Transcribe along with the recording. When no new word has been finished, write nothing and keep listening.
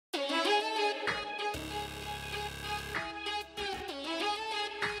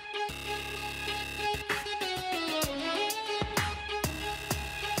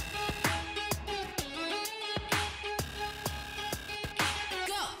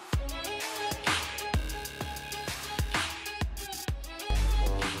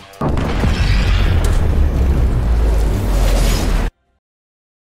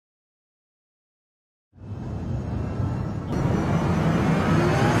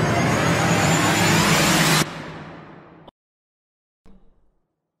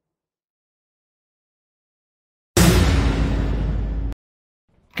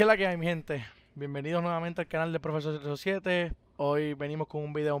¿Qué es la que hay, mi gente? Bienvenidos nuevamente al canal de Profesor 07. Hoy venimos con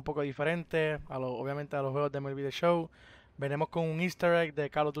un video un poco diferente, obviamente a los juegos de MLB Show. Venimos con un easter egg de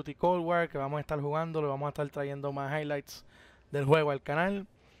Call of Duty Cold War que vamos a estar jugando, le vamos a estar trayendo más highlights del juego al canal.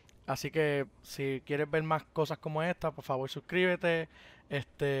 Así que si quieres ver más cosas como esta, por favor suscríbete.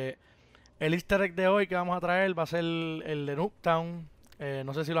 El easter egg de hoy que vamos a traer va a ser el de Nuketown.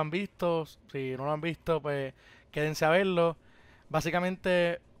 No sé si lo han visto, si no lo han visto, pues quédense a verlo.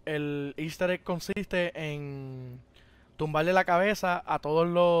 Básicamente el easter egg consiste en tumbarle la cabeza a todos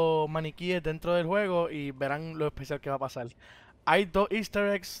los maniquíes dentro del juego y verán lo especial que va a pasar. Hay dos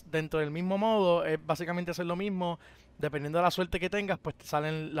easter eggs dentro del mismo modo, es básicamente hacer lo mismo. Dependiendo de la suerte que tengas, pues te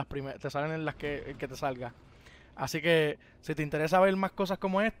salen te salen las que te salga. Así que si te interesa ver más cosas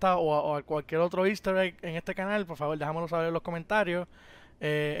como esta o cualquier otro easter egg en este canal, por favor déjamelo saber en los comentarios.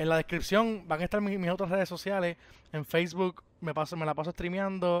 En la descripción van a estar mis otras redes sociales. En Facebook me la paso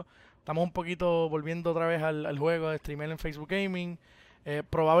streameando. Estamos un poquito volviendo otra vez al juego de streamear en Facebook Gaming.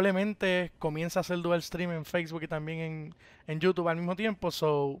 Probablemente comience a hacer dual stream en Facebook y también en YouTube al mismo tiempo.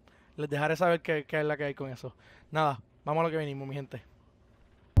 So les dejaré saber qué es la que hay con eso. Nada, vamos a lo que venimos, mi gente.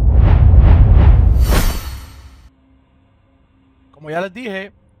 Como ya les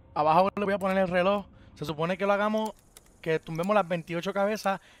dije, abajo les voy a poner el reloj. Se supone que lo hagamos, que tumbemos las 28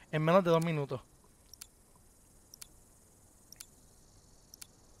 cabezas en menos de 2 minutos.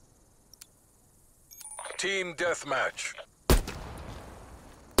 Team Deathmatch.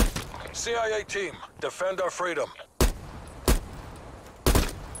 CIA team, defend our freedom.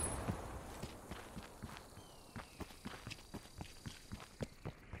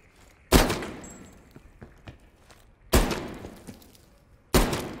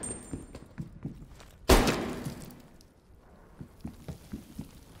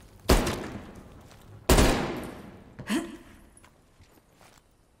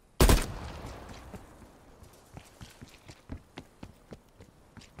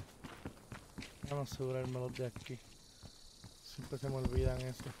 Vamos a asegurarme los de aquí. Siempre se me olvidan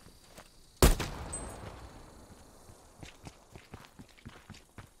eso.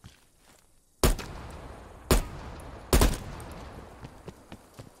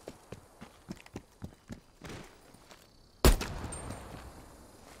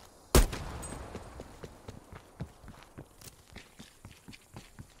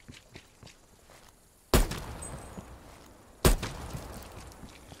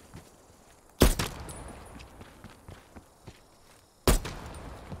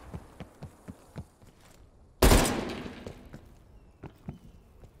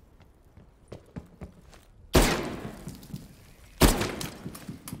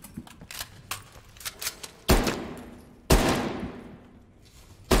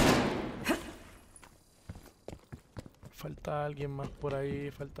 Falta alguien más por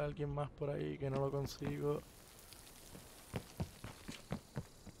ahí, falta alguien más por ahí que no lo consigo.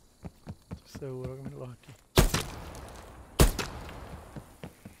 Estoy seguro que me los aquí.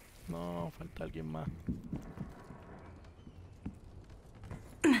 No, falta alguien más.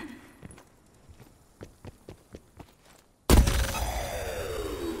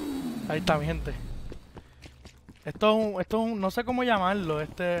 Ahí está, mi gente. Esto es no sé cómo llamarlo, a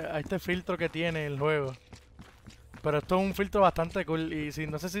este filtro que tiene el juego. Pero esto es un filtro bastante cool y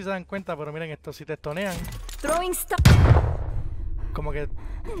no sé si se dan cuenta, pero miren esto, si te estonean, como que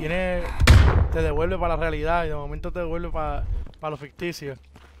te devuelve para la realidad y de momento te devuelve para lo ficticio.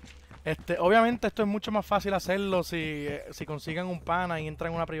 Obviamente esto es mucho más fácil hacerlo si consiguen un pana y entran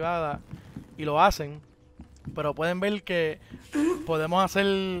en una privada y lo hacen. Pero pueden ver que podemos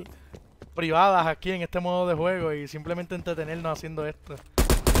hacer privadas aquí en este modo de juego y simplemente entretenernos haciendo esto.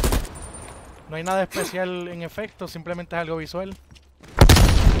 No hay nada especial en efecto, simplemente es algo visual.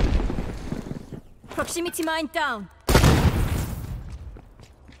 Proximity mine down.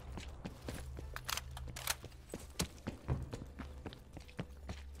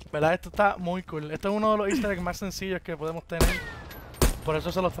 ¿Verdad? Esto está muy cool. Esto es uno de los easter eggs más sencillos que podemos tener. Por eso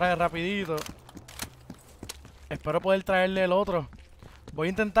se los trae rapidito. Espero poder traerle el otro. Voy a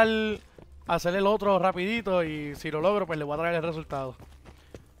intentar hacer el otro rapidito y si lo logro pues le voy a traer el resultado.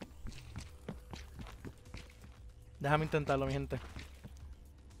 Déjame intentarlo, mi gente.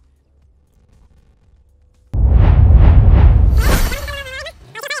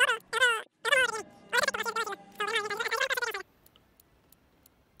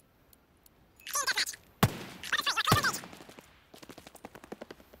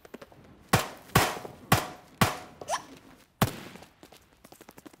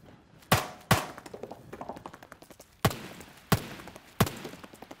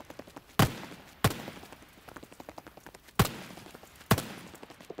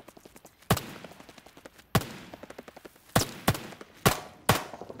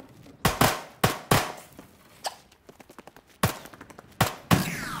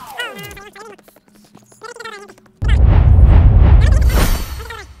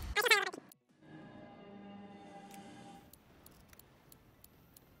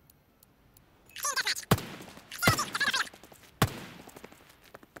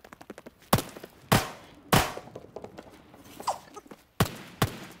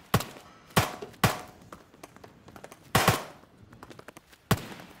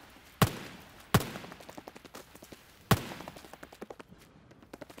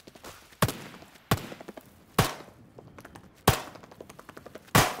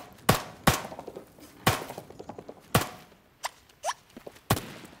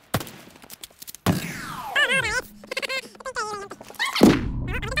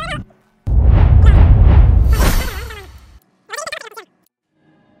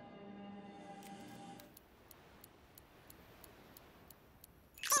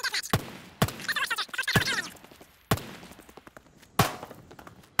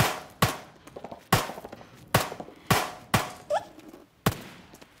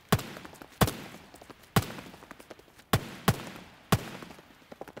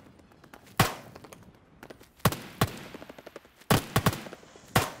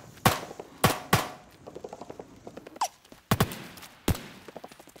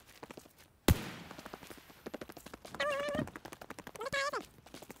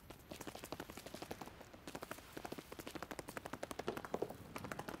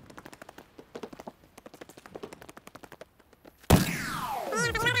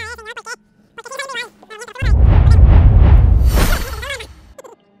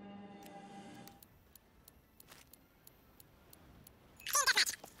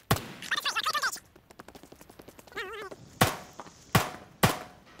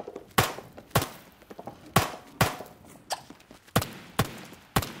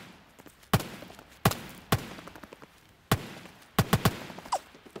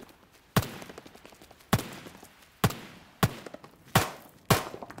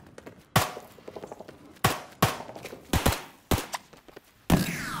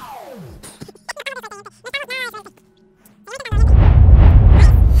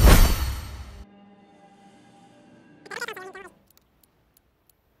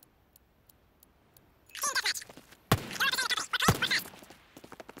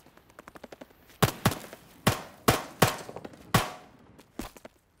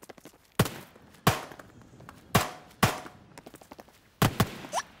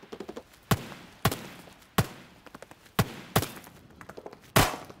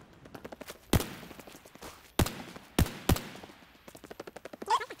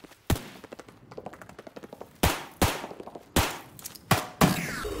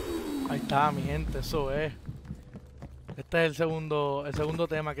 está, mi gente, eso es. Este es el segundo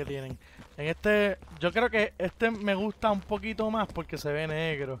tema que tienen. En este, yo creo que este me gusta un poquito más porque se ve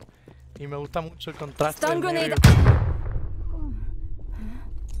negro. Y me gusta mucho el contraste Stun del negro. grenade.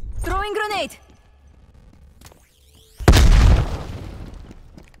 Throwing grenade.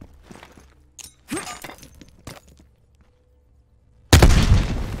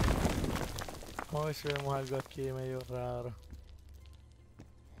 Vamos a ver si vemos algo aquí medio raro.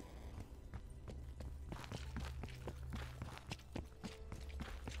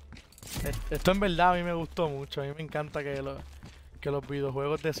 Esto en verdad a mí me gustó mucho. A mí me encanta que los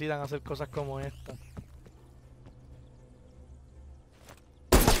videojuegos decidan hacer cosas como esta.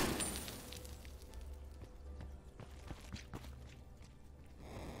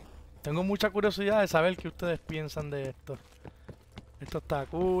 Tengo mucha curiosidad de saber qué ustedes piensan de esto. Esto está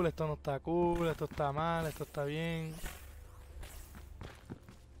cool, esto no está cool, esto está mal, esto está bien.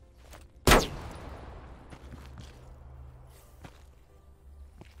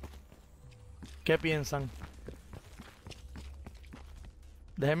 ¿Qué piensan?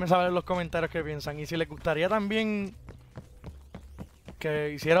 Déjenme saber en los comentarios qué piensan. Y si les gustaría también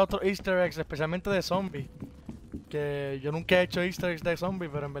que hiciera otro easter eggs, especialmente de zombies. Que yo nunca he hecho easter eggs de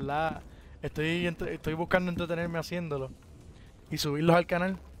zombies, pero en verdad estoy buscando entretenerme haciéndolo. Y subirlos al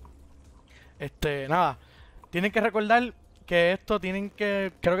canal. Nada. Tienen que recordar que esto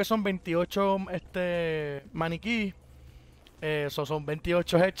creo que son 28 maniquí. Son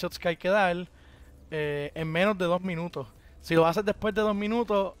 28 headshots que hay que dar en menos de 2 minutos. Si lo haces después de 2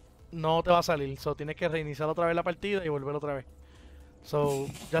 minutos, no te va a salir. Tienes que reiniciar otra vez la partida y volver otra vez.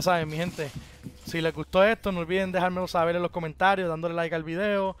 Ya saben, mi gente. Si les gustó esto, no olviden dejármelo saber en los comentarios, dándole like al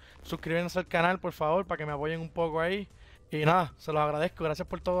video, suscribiéndose al canal, por favor, para que me apoyen un poco ahí. Y nada, se los agradezco. Gracias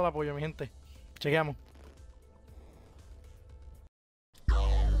por todo el apoyo, mi gente. Chequeamos.